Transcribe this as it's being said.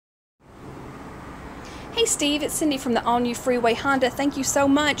Hey Steve, it's Cindy from the all-new Freeway Honda. Thank you so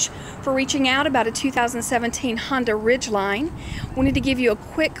much for reaching out about a 2017 Honda Ridgeline. Wanted to give you a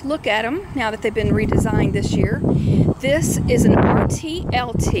quick look at them now that they've been redesigned this year. This is an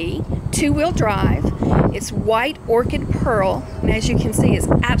RTL-T, two-wheel drive. It's white orchid pearl, and as you can see, it's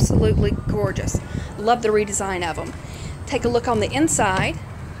absolutely gorgeous. Love the redesign of them. Take a look on the inside.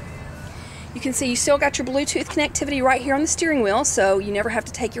 You can see you still got your Bluetooth connectivity right here on the steering wheel, so you never have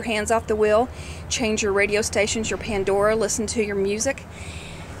to take your hands off the wheel, change your radio stations, your Pandora, listen to your music.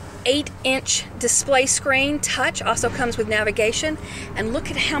 8-inch display screen, touch, also comes with navigation, and look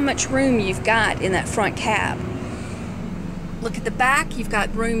at how much room you've got in that front cab. Look at the back, you've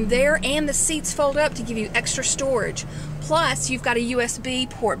got room there, and the seats fold up to give you extra storage. Plus, you've got a USB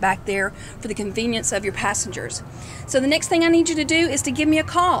port back there for the convenience of your passengers. So the next thing I need you to do is to give me a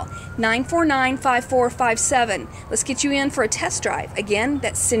call, 949-5457. Let's get you in for a test drive. Again,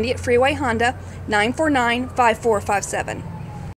 that's Cindy at Freeway Honda, 949-5457.